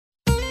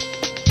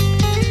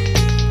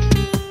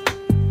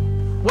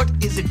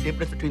is the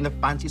difference between the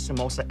fancy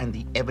samosa and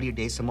the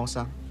everyday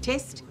samosa?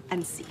 Taste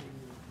and see.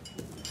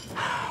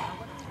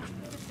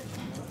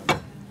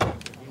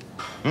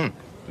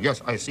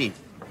 Yes, I see.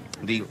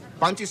 The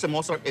fancy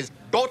samosa is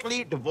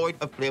totally devoid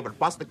of flavor,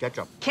 plus the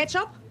ketchup.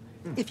 Ketchup?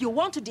 If you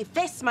want to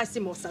deface my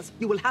samosas,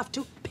 you will have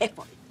to pay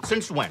for it.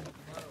 Since when?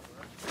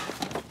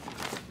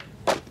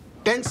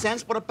 10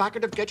 cents for a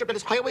packet of ketchup? That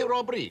is highway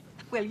robbery.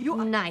 Well, you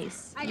are...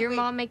 Nice. Your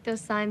mom make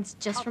those signs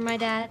just for my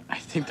dad? I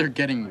think they're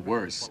getting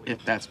worse,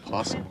 if that's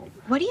possible.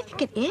 What do you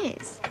think it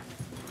is?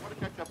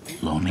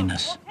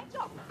 Loneliness.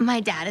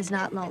 My dad is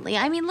not lonely.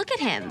 I mean, look at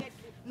him.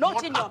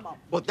 Not in your mouth.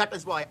 Well, that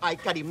is why I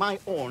carry my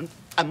own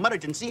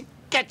emergency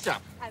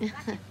ketchup.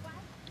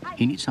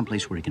 He needs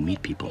someplace where he can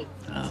meet people.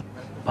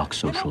 Box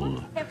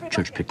social,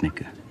 church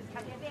picnic,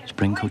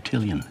 spring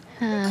cotillion.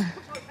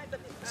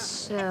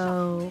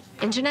 So,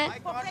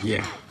 internet?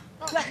 Yeah.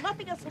 Well,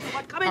 nothing else will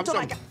come into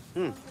like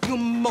You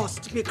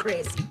must be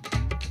crazy.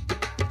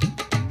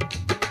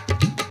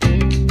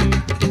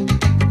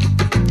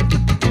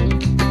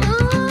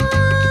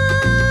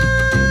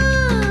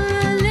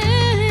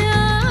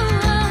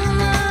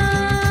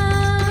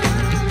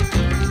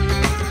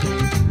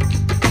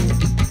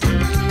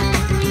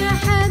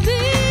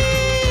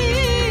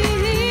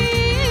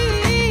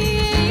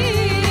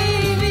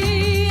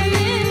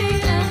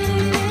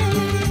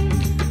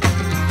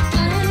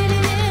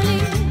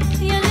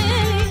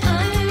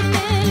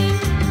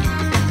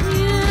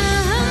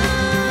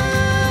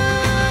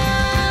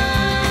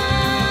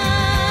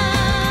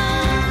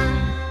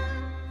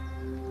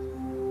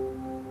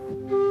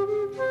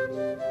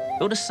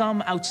 Though to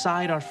some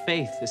outside our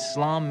faith,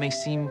 Islam may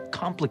seem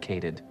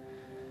complicated,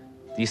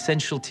 the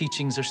essential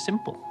teachings are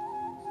simple.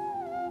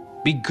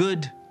 Be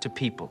good to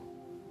people.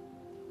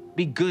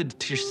 Be good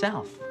to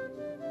yourself.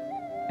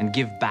 And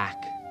give back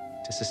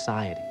to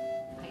society.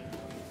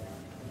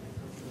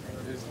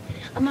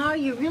 Amar,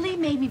 you really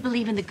made me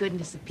believe in the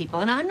goodness of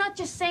people, and I'm not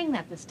just saying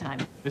that this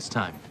time. This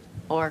time.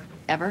 Or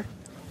ever.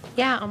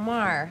 Yeah,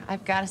 Amar,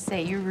 I've got to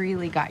say, you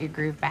really got your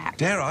groove back.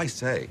 Dare I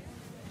say,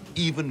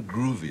 even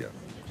groovier.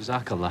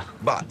 Jazakallah.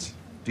 But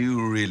do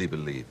you really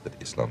believe that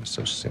Islam is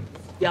so simple?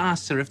 Yeah,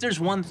 sir, if there's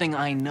one thing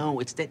I know,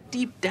 it's that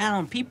deep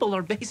down, people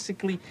are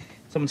basically...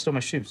 Someone stole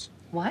my shoes.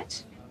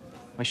 What?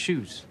 My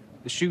shoes.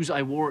 The shoes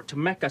I wore to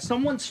Mecca.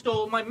 Someone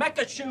stole my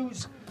Mecca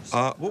shoes!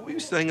 What were you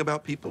saying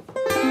about people? Do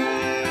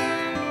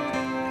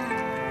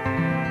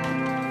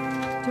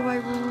I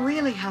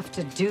really have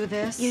to do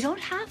this? You don't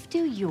have to,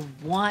 you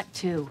want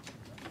to.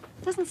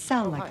 Doesn't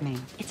sound like me.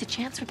 It's a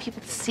chance for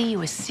people to see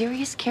you as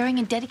serious, caring,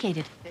 and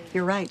dedicated.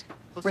 You're right.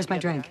 Where's my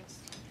drink?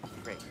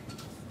 Great.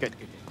 Good.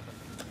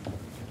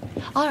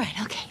 All right,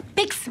 okay.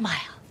 Big smile.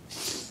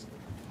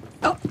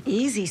 Oh,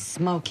 easy,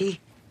 Smokey.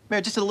 Mayor,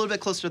 just a little bit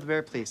closer to the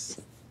bear,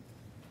 please.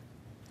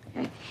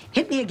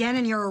 Hit me again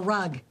and you're a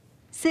rug.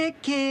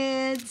 Sick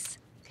kids.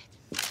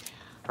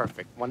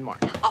 Perfect. One more.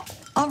 Oh,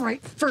 all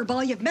right,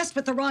 furball, you've messed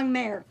with the wrong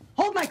mayor.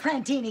 Hold my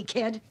crantini,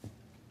 kid.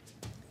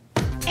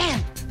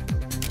 And.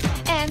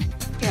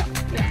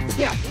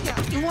 Yeah.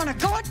 You want to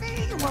go at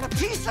me? You want a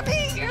piece of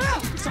me? Yeah.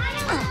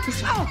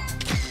 Oh.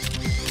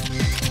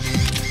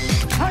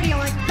 How do you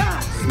like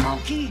that,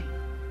 Smokey?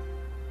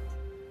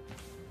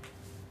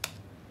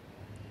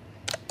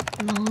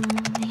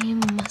 Lonely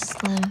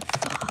Muslim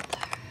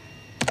father.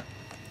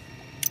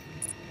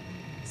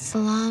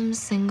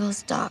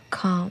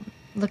 Salamsingles.com.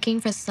 Looking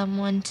for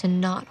someone to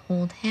not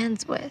hold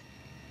hands with.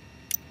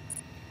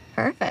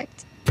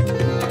 Perfect.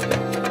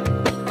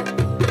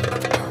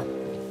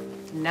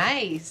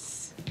 Nice.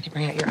 You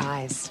bring out your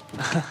eyes.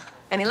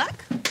 Any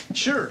luck?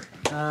 Sure.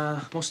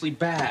 Mostly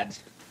bad.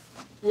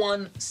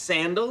 One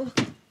sandal,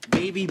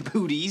 baby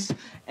booties,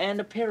 and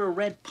a pair of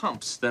red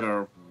pumps that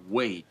are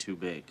way too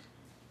big.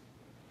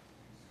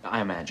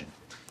 I imagine.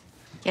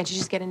 Can't you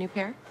just get a new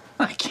pair?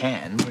 I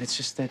can, but it's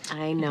just that...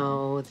 I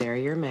know, they're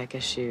your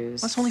Mecca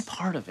shoes. That's only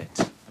part of it.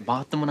 I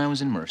bought them when I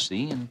was in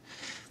Mercy, and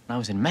when I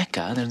was in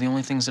Mecca, they're the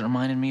only things that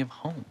reminded me of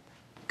home.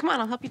 Come on,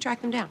 I'll help you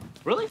track them down.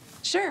 Really?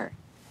 Sure.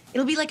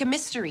 It'll be like a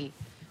mystery.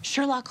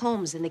 Sherlock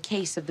Holmes in the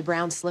case of the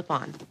brown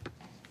slip-on.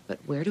 But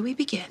where do we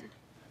begin?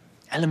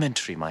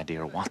 Elementary, my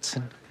dear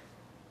Watson.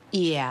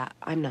 Yeah,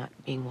 I'm not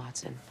being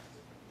Watson.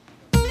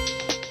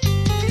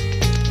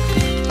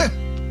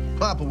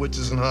 Popowitz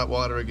is in hot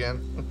water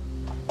again.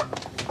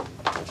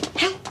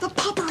 Help, the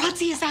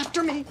paparazzi is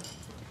after me.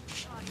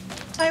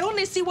 I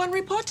only see one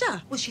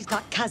reporter. Well, she's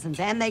got cousins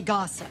and they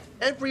gossip.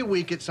 Every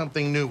week it's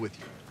something new with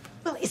you.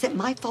 Well, is it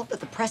my fault that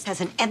the press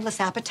has an endless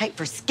appetite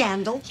for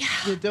scandal? Yeah.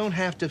 You don't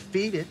have to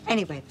feed it.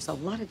 Anyway, there's a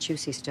lot of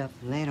juicy stuff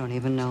they don't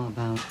even know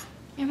about.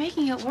 You're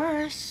making it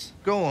worse.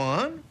 Go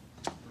on.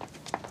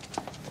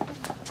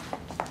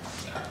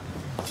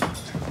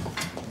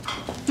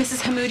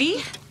 Mrs.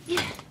 Hamoudi?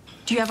 Yeah.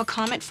 Do you have a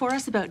comment for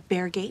us about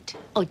Beargate?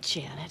 Oh,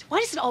 Janet, why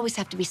does it always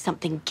have to be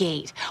something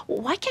gate?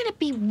 Why can't it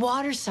be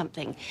water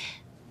something?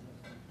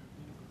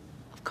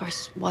 Of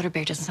course, Water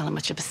Bear doesn't sound like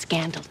much of a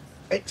scandal.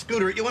 Hey,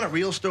 Scooter, you want a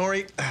real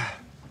story?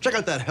 Check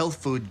out that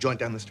health food joint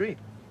down the street.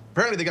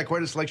 Apparently they got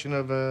quite a selection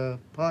of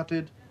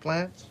potted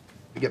plants.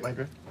 You get my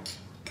drift?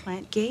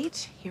 Plant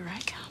gate, here I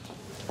come.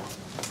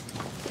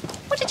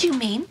 What did you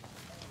mean?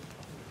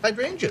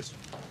 Hydrangeas.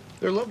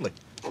 They're lovely.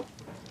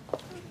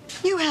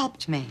 You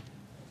helped me.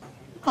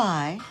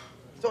 Why?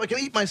 So I can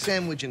eat my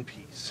sandwich in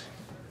peace.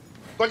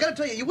 Well, I gotta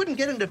tell you, you wouldn't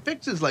get into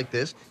fixes like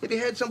this if you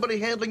had somebody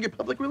handling your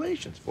public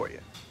relations for you.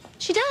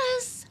 She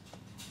does.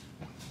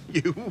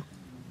 You?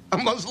 A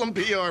Muslim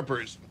PR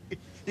person.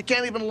 You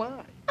can't even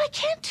lie. I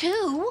can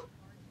too.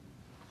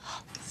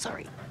 Oh,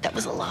 sorry, that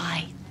was a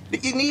lie.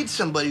 You need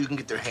somebody who can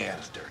get their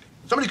hands dirty.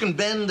 Somebody who can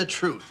bend the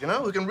truth, you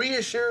know? Who can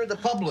reassure the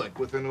public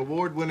with an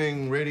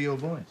award-winning radio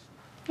voice.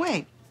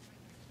 Wait,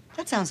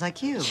 that sounds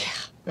like you.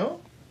 No?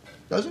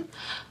 Does it?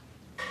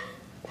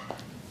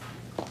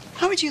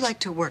 How would you like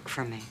to work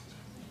for me?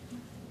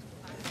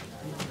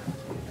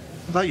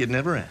 I thought you'd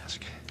never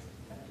ask.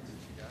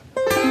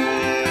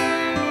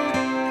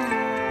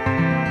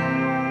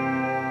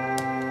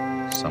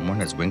 Someone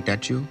has winked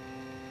at you?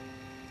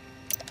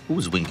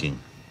 Who's winking?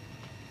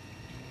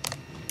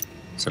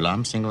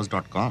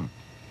 SalamSingles.com.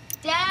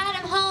 Dad,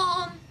 I'm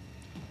home.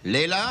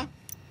 Layla,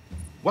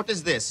 what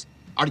is this?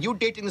 Are you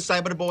dating the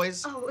cyber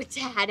boys? Oh,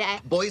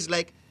 Dad, Boys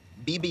like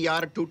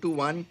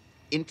BBR221,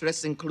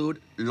 interests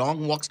include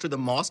long walks to the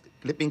mosque,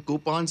 clipping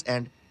coupons,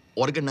 and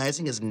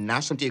organizing his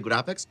National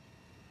Geographics.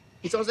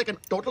 He sounds like a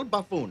total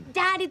buffoon.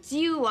 Dad, it's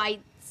you. I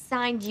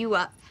signed you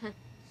up.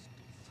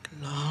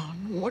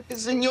 What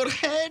is in your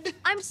head?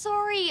 I'm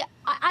sorry.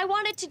 I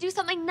wanted to do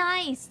something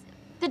nice.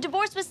 The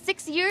divorce was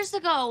 6 years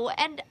ago,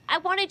 and I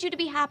wanted you to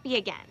be happy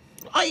again.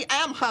 I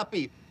am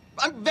happy.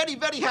 I'm very,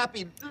 very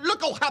happy.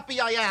 Look how happy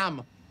I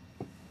am.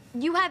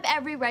 You have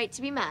every right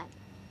to be mad.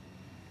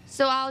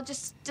 So I'll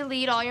just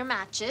delete all your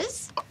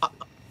matches.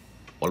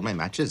 All my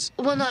matches?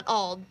 Well, not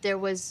all. There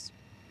was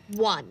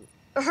one.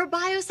 Her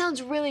bio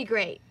sounds really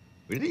great.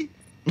 Really?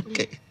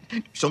 Okay.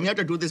 Show me how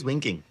to do this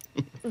winking.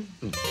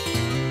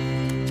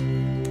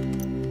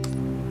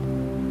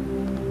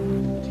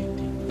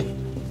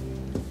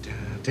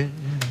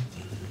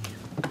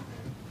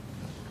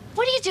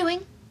 What are you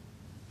doing?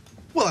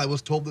 Well, I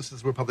was told this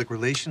is where public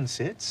relations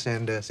sits,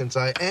 and since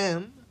I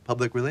am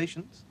public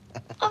relations...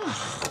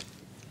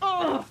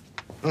 How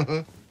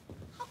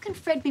can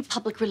Fred be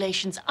public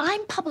relations?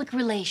 I'm public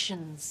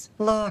relations.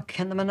 Look,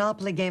 in the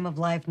Monopoly game of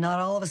life, not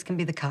all of us can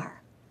be the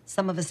car.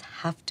 Some of us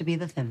have to be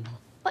the thimble.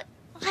 But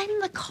I'm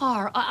the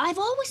car. I've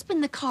always been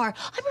the car.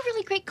 I'm a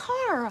really great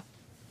car.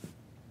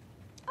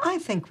 I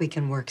think we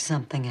can work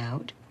something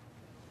out.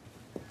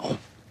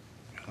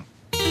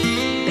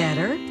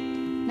 Better?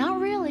 Not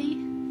really.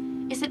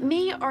 Is it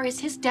me or is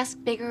his desk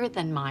bigger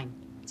than mine?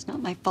 It's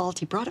not my fault.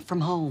 He brought it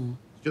from home.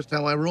 Just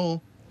how I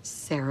roll.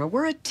 Sarah,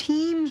 we're a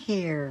team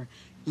here.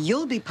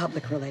 You'll be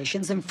public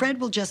relations, and Fred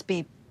will just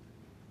be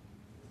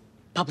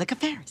public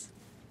affairs.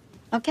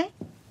 Okay?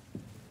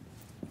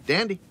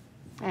 Dandy.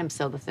 I am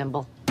so the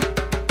thimble.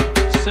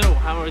 So,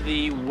 how are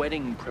the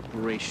wedding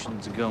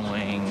preparations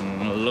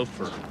going,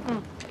 Loafer?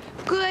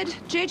 Good.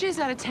 JJ's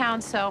out of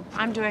town, so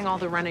I'm doing all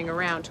the running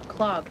around.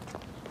 Club.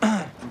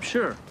 I'm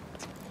sure.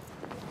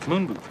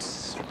 Moon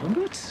boots. Moon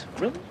boots?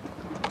 Really?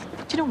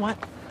 Do you know what?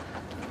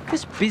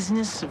 This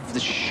business of the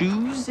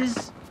shoes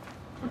is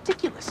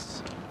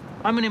ridiculous.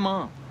 I'm an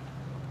imam.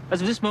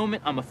 As of this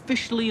moment, I'm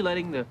officially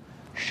letting the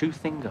shoe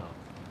thing go.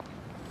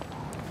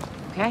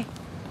 Okay.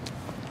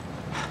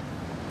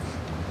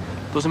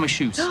 Those are my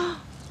shoes.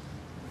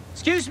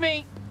 Excuse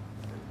me.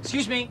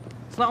 Excuse me.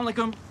 Assalamu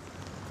alaikum.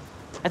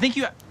 I think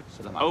you...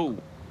 Oh,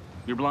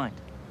 you're blind.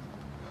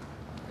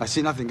 I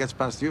see nothing gets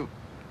past you.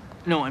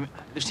 No, I mean,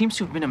 there seems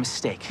to have been a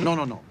mistake.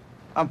 No.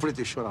 I'm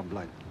pretty sure I'm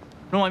blind.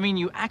 No, I mean,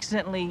 you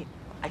accidentally,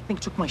 I think,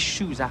 took my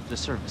shoes after the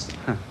service.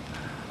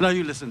 Now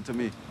you listen to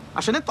me.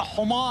 عشان انت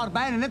حمار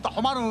باين ان انت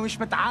حمار ومش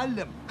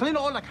متعلم. خليني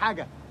اقول لك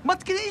حاجه. ما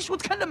تجيش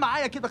وتكلم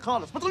معايا كده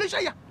خالص. ما تقوليش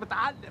اي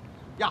متعلم.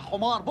 يا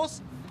حمار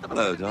بص.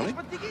 Hello, darling.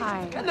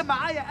 Hi. تكلم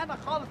معايا انا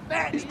خالص.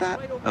 Is that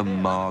a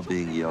ma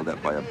being yelled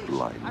at by a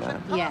blind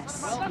man?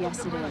 Yes.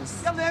 Yes, it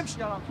is. يلا امشي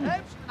يا راجل.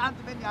 امشي من عند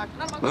مني يا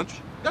اخي. Lunch?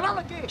 يلا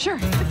لك ايه؟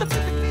 Sure. انت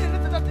بتتكلم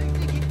ان انت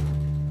تيجي.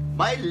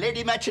 My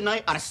lady match and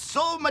I are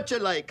so much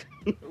alike.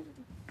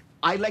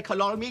 I like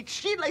halal meat.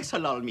 She likes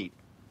halal meat.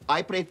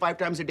 I pray 5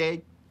 times a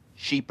day.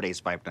 She prays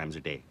 5 times a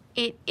day.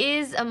 It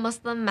is a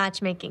Muslim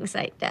matchmaking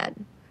site, Dad.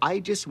 I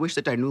just wish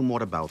that I knew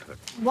more about her.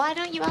 Why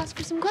don't you ask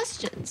her some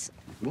questions?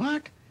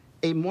 What?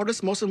 A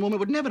modest Muslim woman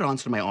would never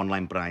answer my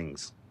online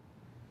pryings.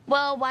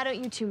 Well, why don't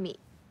you two meet?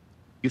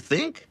 You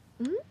think?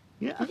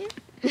 Yeah.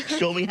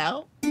 Show me how.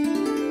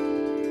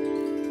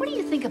 What do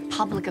you think a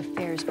public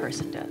affairs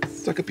person does?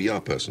 It's like a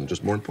PR person,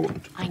 just more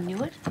important. I knew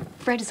it.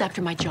 Fred is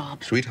after my job.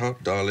 Sweetheart,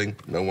 darling,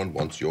 no one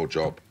wants your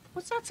job.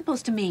 What's that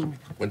supposed to mean?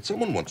 When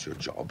someone wants your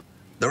job,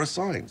 there are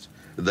signs.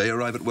 They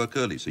arrive at work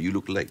early, so you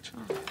look late.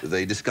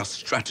 They discuss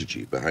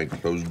strategy behind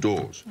closed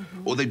doors.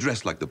 Or they dress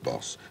like the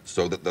boss,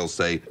 so that they'll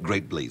say,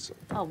 great blazer.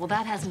 Oh, well,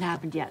 that hasn't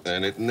happened yet.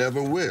 And it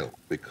never will,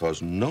 because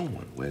no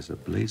one wears a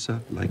blazer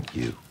like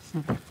you.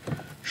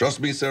 Trust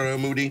me, Sarah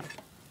Moody,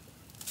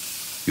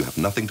 you have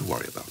nothing to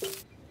worry about.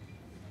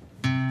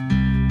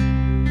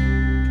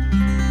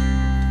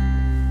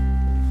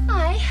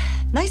 Hi.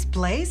 Nice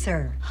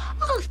blazer.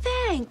 Oh,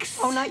 thanks.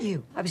 Oh, not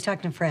you. I was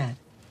talking to Fred.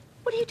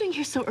 What are you doing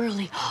here so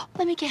early?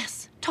 Let me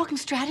guess. Talking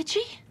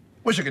strategy?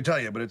 Wish I could tell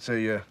you, but it's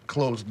a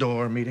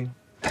closed-door meeting.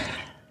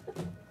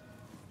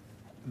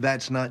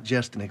 That's not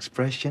just an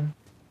expression.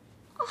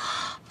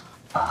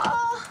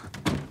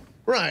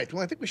 Right.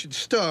 Well, I think we should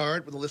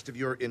start with a list of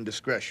your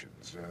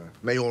indiscretions,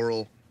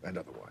 mayoral and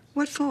otherwise.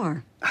 What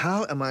for?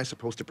 How am I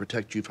supposed to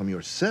protect you from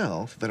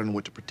yourself if I don't know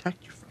what to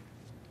protect you from?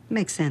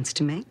 Makes sense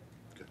to me.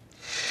 Good.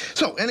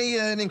 So, any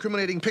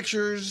incriminating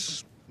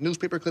pictures,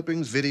 newspaper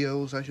clippings,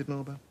 videos I should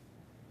know about?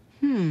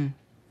 Let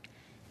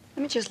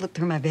me just look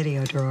through my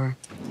video drawer.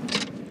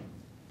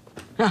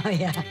 Oh,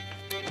 yeah.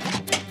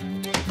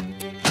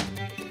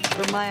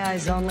 For my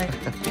eyes only.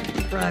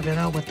 Private,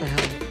 oh, what the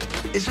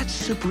hell. Is that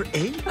Super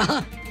 8?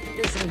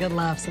 Here's some good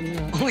laughs in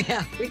there. Oh,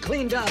 yeah, we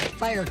cleaned up.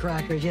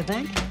 Firecrackers, you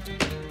think?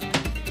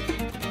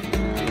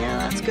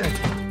 Yeah, that's good.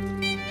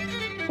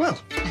 Well,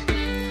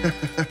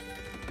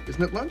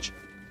 isn't it lunch?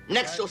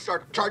 Next, you'll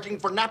start charging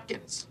for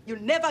napkins. You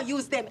never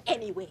use them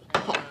anyway.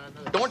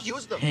 Don't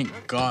use them.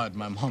 Thank God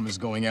my mom is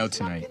going out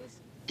tonight.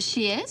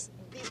 She is?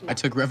 I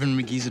took Reverend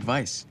McGee's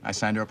advice. I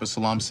signed her up with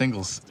Salam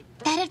singles.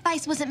 That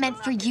advice wasn't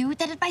meant for you.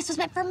 That advice was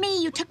meant for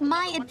me. You took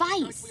my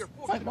advice.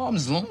 My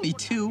mom's lonely,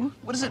 too.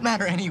 What does it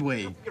matter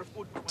anyway?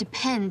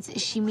 Depends.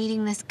 Is she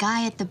meeting this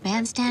guy at the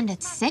bandstand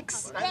at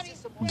 6?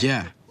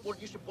 Yeah.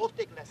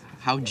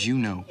 How'd you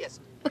know?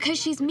 Because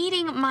she's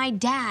meeting my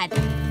dad.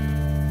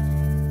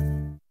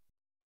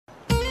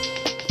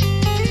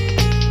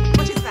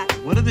 What is that?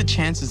 What are the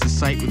chances the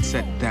site would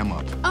set them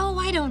up? Oh,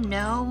 I don't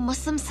know.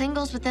 Muslim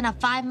singles within a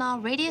 5-mile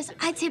radius?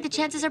 I'd say the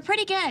chances are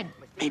pretty good.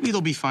 Maybe they'll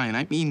be fine.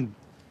 I mean,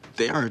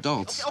 they are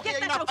adults. Okay,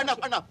 enough.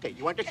 Okay,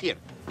 you want it here.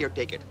 Here,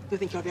 take it. You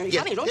think you're very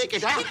Yes, funny, don't take you?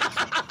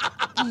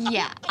 it.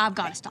 Yeah, I've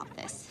got to stop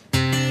this.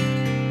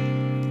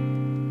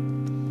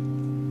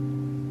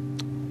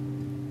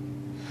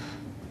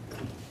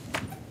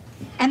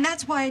 And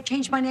that's why I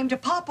changed my name to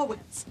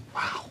Popowitz.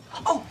 Wow.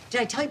 Oh,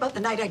 did I tell you about the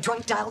night I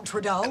drunk dialed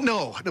Trudeau?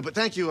 No, but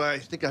thank you. I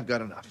think I've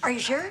got enough. Are you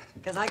sure?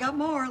 Because I got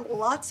more,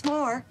 lots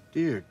more.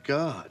 Dear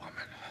God.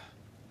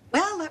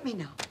 Well, let me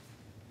know.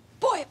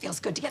 Boy, it feels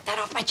good to get that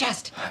off my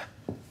chest.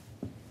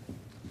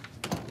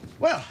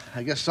 Well,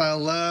 I guess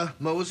I'll,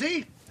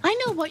 mosey. I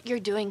know what you're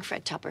doing,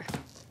 Fred Tupper.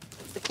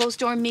 The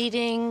closed-door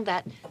meeting,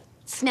 that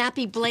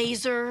snappy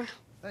blazer.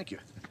 Thank you.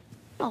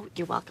 Oh,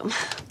 you're welcome.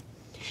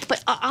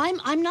 But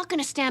I'm not going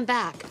to stand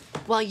back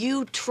while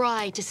you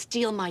try to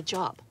steal my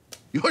job.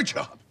 Your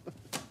job?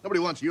 Nobody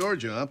wants your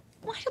job.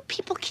 Why do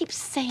people keep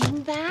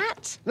saying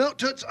that? No,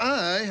 Toots,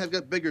 I have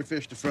got bigger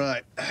fish to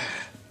fry.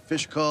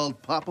 Fish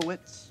called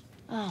Popowitz.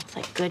 Oh,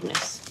 thank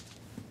goodness.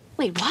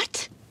 Wait,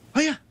 what?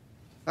 Oh, yeah.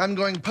 I'm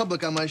going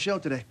public on my show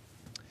today.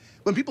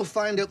 When people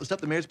find out the stuff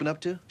the mayor's been up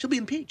to, she'll be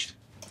impeached.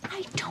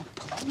 I don't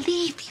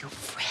believe you,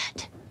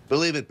 Fred.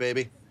 Believe it,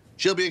 baby.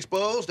 She'll be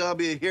exposed, I'll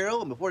be a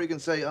hero, and before you can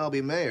say I'll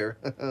be mayor,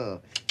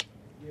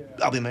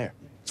 I'll be mayor.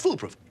 It's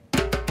foolproof.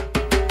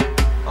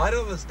 I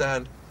don't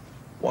understand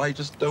why you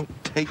just don't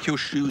take your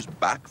shoes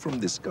back from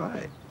this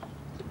guy.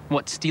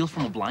 What, steal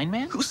from a blind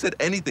man? Who said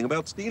anything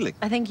about stealing?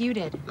 I think you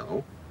did.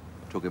 No.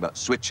 I'm talking about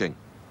switching.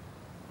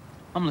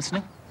 I'm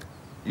listening.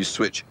 You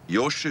switch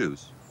your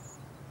shoes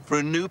for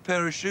a new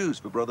pair of shoes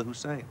for Brother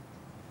Hussein.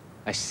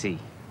 I see.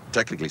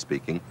 Technically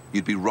speaking,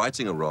 you'd be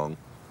righting a wrong,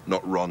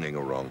 not wronging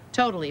a wrong.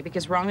 Totally,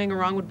 because wronging a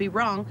wrong would be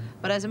wrong.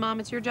 But as a mom,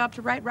 it's your job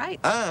to right right.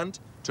 And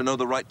to know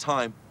the right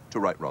time to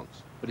right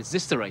wrongs. But is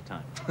this the right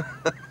time?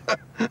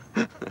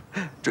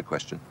 Trick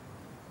question.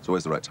 It's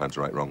always the right time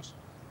to right wrongs,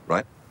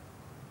 right?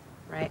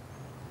 Right.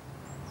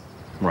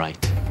 Right.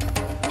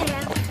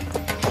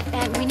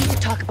 And we need to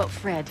talk about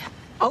Fred.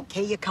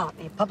 Okay, you caught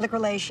me. Public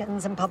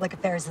relations and public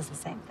affairs is the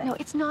same thing. No,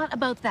 it's not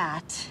about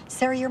that.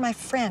 Sarah, you're my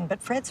friend,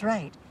 but Fred's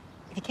right.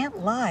 If you can't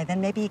lie,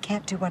 then maybe you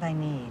can't do what I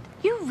need.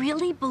 You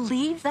really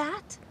believe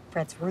that?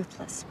 Fred's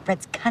ruthless.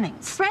 Fred's cunning.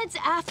 Fred's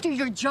after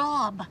your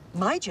job.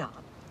 My job?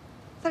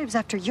 I thought he was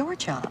after your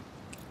job.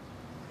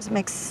 Because it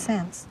makes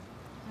sense.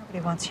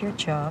 Nobody wants your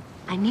job.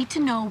 I need to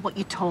know what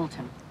you told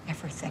him.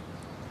 Everything.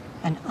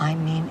 And I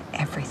mean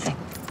everything.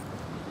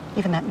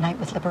 Even that night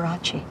with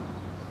Liberace.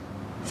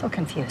 So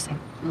confusing.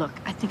 Look,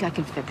 I think I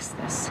can fix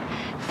this.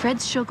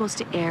 Fred's show goes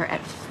to air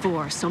at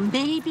 4, so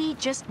maybe,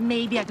 just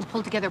maybe, I can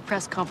pull together a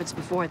press conference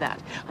before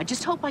that. I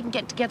just hope I can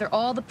get together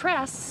all the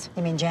press.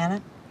 You mean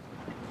Janet?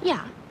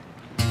 Yeah.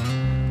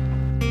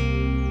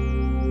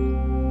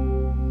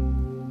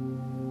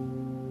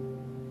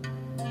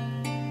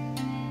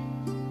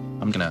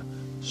 I'm gonna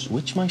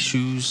switch my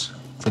shoes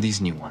for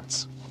these new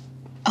ones.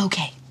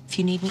 Okay. If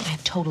you need me,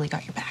 I've totally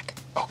got your back.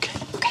 Okay.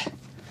 Okay.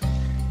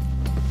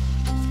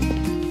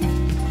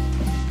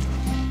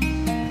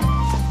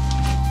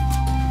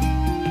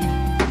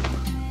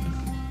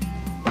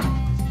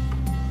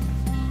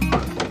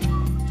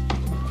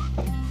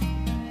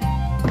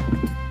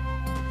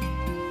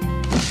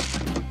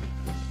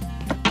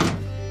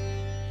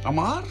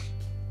 Amar?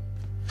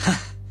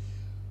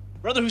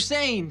 Brother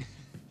Hussein,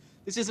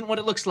 this isn't what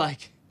it looks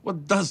like.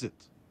 What does it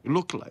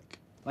look like?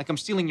 Like I'm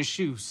stealing your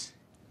shoes.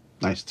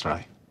 Nice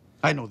try.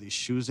 I know these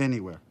shoes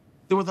anywhere.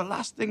 They were the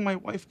last thing my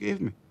wife gave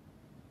me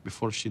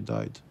before she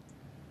died.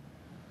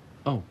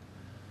 Oh,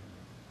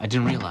 I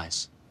didn't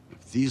realize.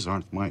 If these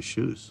aren't my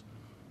shoes,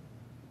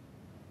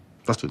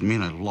 that would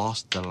mean I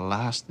lost the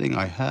last thing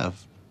I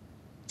have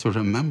to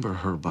remember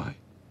her by.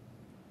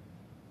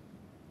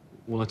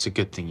 Well, it's a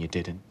good thing you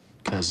didn't,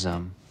 because,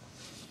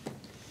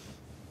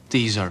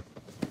 these are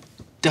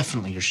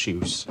definitely your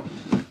shoes.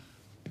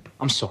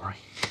 I'm sorry.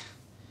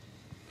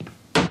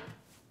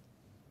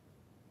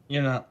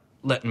 You're not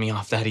letting me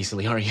off that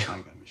easily, are you?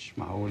 مش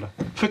معقولة.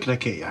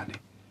 فكرك ايه يعني؟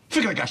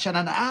 فكرك عشان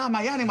انا اعمى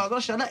يعني ما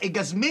اقدرش الاقي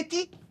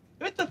جزمتي؟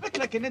 انت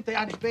فكرك ان انت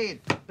يعني فين؟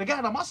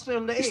 رجعنا مصر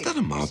ولا ايه؟ Is that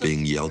a ma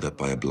being yelled at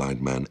by a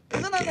blind man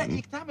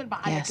again?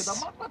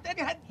 Yes.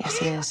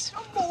 Yes, it is.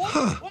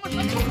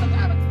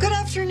 Good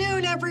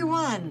afternoon,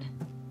 everyone.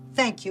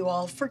 Thank you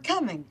all for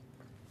coming.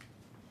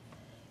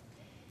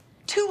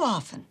 Too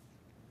often,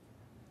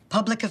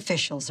 public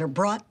officials are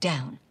brought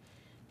down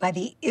by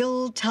the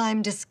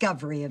ill-timed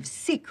discovery of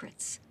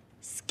secrets,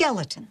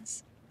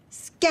 skeletons,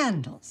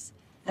 scandals,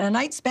 and a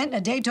night spent in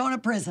a Daytona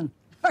prison.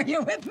 Are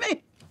you with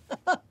me?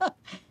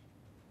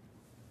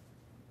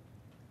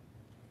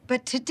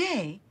 But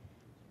today,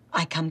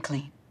 I come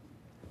clean,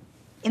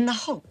 in the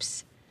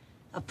hopes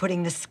of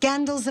putting the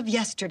scandals of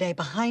yesterday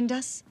behind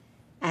us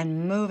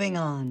and moving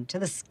on to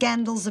the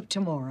scandals of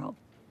tomorrow.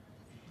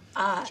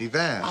 See,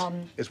 that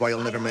is why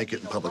you'll never make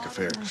it in public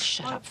affairs. Oh,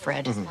 shut up,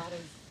 Fred.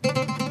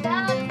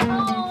 Dad,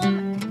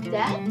 home.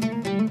 Dad?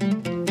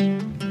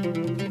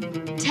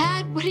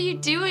 Dad, what are you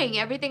doing?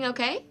 Everything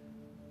okay?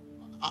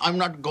 I'm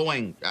not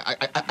going.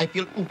 I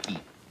feel ooky.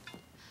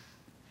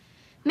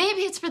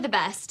 Maybe it's for the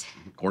best.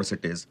 Of course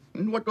it is.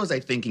 And what was I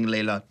thinking,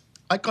 Layla?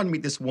 I can't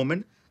meet this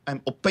woman.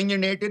 I'm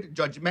opinionated,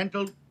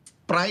 judgmental,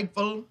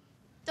 prideful.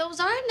 Those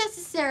aren't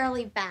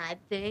necessarily bad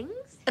things.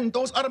 And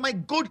those are my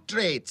good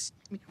traits.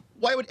 I mean,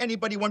 why would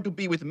anybody want to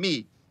be with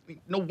me? I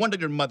mean, no wonder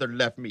your mother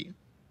left me.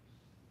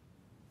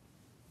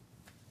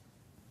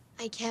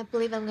 I can't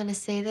believe I'm gonna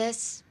say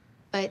this,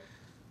 but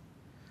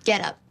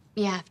get up.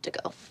 You have to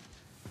go.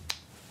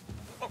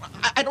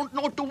 I don't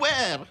know what to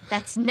wear.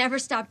 That's never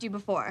stopped you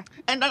before.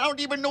 And I don't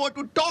even know what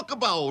to talk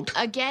about.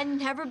 Again,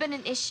 never been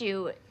an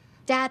issue.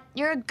 Dad,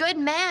 you're a good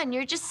man.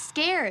 You're just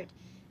scared.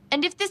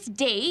 And if this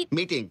date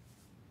meeting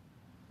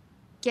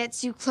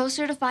gets you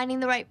closer to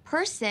finding the right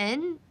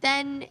person,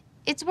 then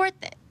it's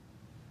worth it.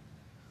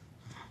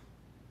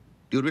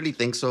 Do you really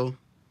think so?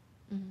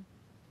 Mm-hmm.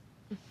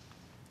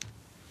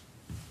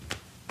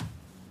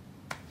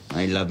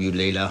 I love you,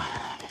 Layla.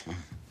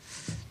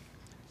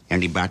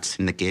 Any bats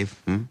in the cave?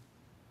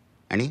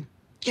 Any?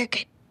 You're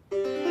good.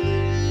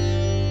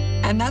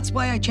 And that's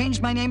why I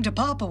changed my name to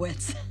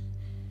Popowitz.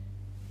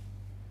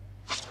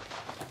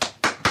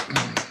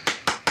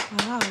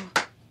 Wow.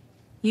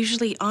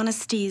 Usually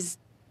honesty's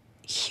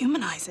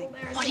humanizing.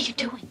 What are you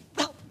doing?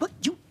 Well,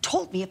 you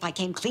told me if I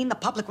came clean, the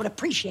public would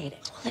appreciate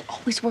it. Well, it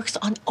always works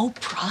on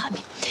Oprah. I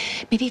mean,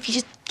 maybe if you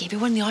just gave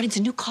everyone in the audience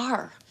a new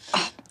car.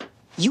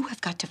 You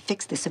have got to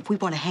fix this if we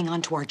want to hang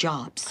on to our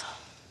jobs.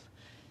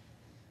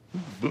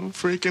 Boo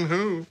freaking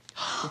who?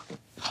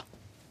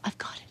 I've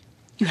got it.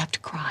 You have to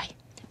cry.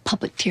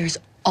 Public tears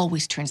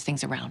always turns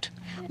things around.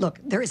 Look,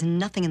 there is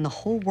nothing in the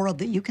whole world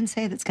that you can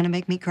say that's going to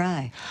make me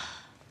cry.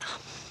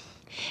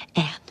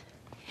 Anne,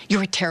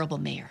 you're a terrible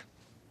mayor.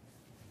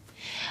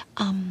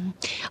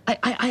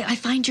 I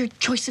find your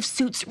choice of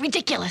suits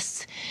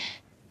ridiculous.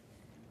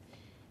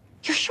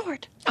 You're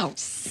short. Oh,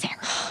 Sarah.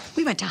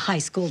 We went to high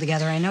school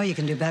together. I know you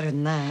can do better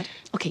than that.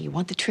 Okay, you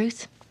want the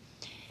truth?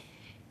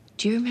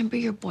 Do you remember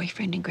your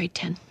boyfriend in grade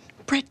 10?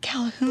 Brett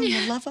Calhoun,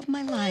 the love of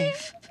my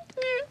life.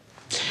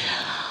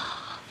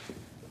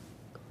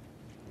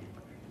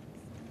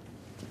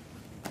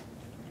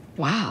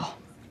 Wow.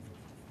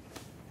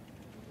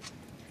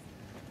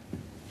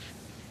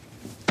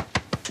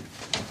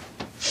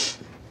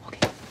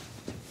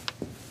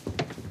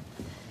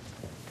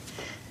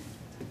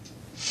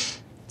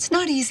 It's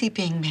not easy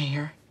being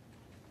mayor.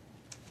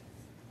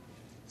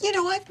 You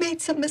know, I've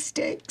made some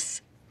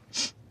mistakes,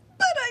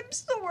 but I'm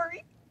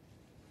sorry.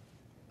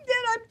 And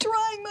I'm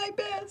trying my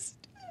best.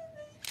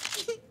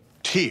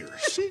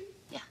 Tears.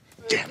 Yeah.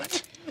 Damn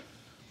it.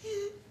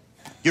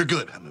 You're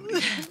good,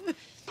 Hamoudi.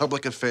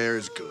 Public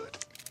affairs, good.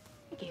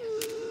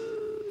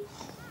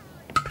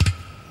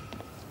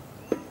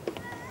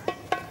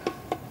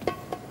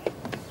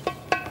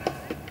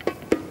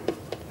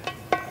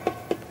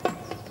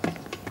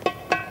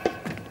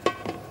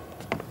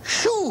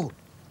 Shoo!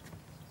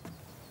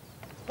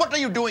 What are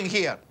you doing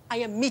here? I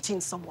am meeting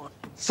someone.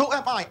 So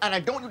am I, and I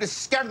don't want you to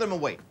scare them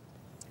away.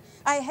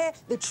 I hear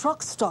the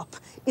truck stop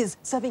is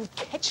serving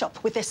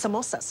ketchup with their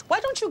samosas. Why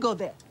don't you go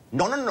there?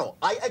 No.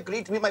 I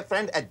agreed to meet my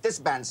friend at this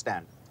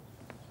bandstand.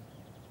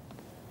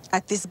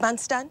 At this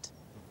bandstand?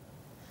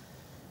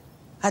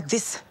 At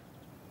this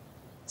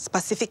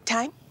specific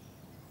time?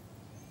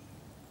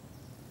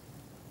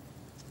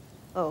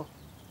 Oh.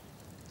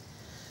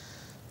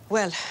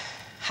 Well,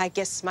 I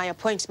guess my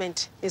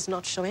appointment is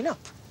not showing up.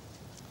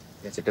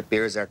 Yes, it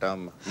appears that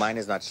mine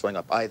is not showing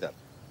up either.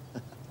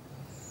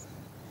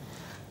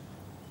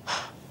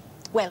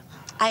 Well,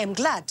 I am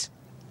glad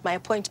my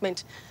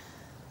appointment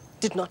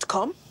did not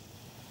come.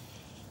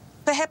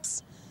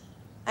 Perhaps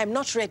I'm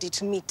not ready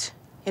to meet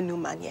a new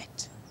man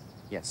yet.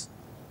 Yes.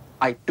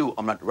 I, too,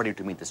 am not ready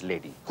to meet this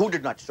lady who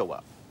did not show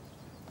up.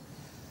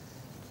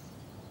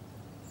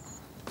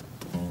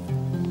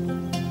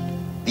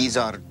 These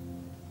are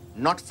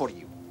not for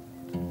you.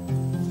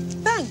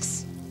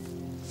 Thanks.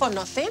 For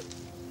nothing.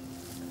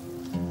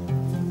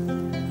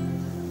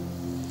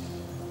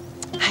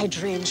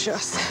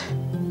 Hydrangeas.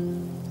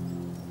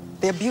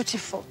 They're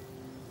beautiful.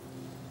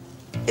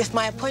 If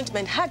my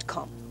appointment had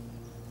come,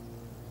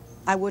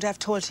 I would have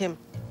told him.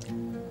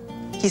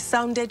 He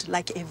sounded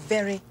like a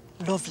very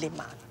lovely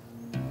man.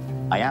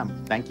 I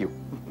am, thank you.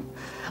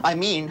 I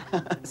mean,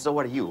 so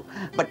are you.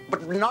 But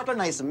not a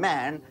nice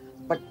man,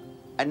 but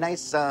a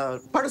nice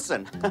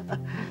person.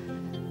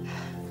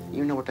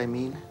 You know what I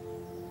mean?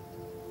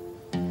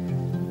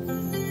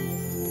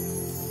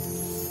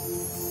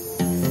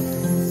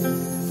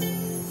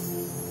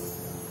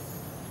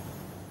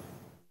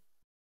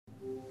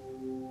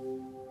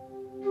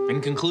 In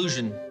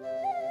conclusion,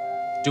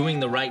 doing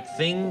the right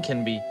thing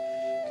can be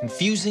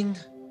confusing,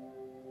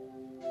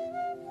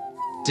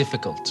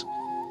 difficult,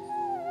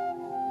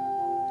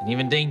 and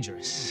even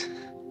dangerous.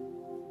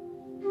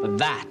 But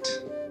that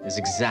is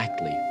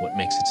exactly what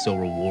makes it so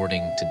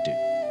rewarding to do.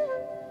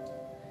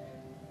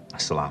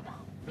 Assalamu.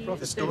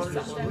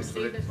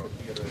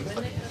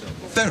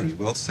 Very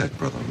well said,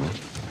 brother-in-law.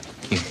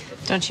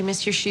 Don't you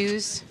miss your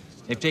shoes?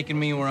 They've taken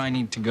me where I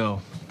need to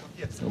go.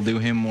 They'll do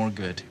him more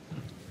good.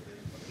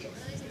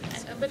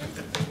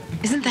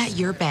 Isn't that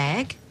your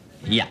bag?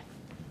 Yeah.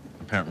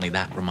 Apparently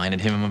that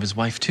reminded him of his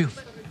wife, too.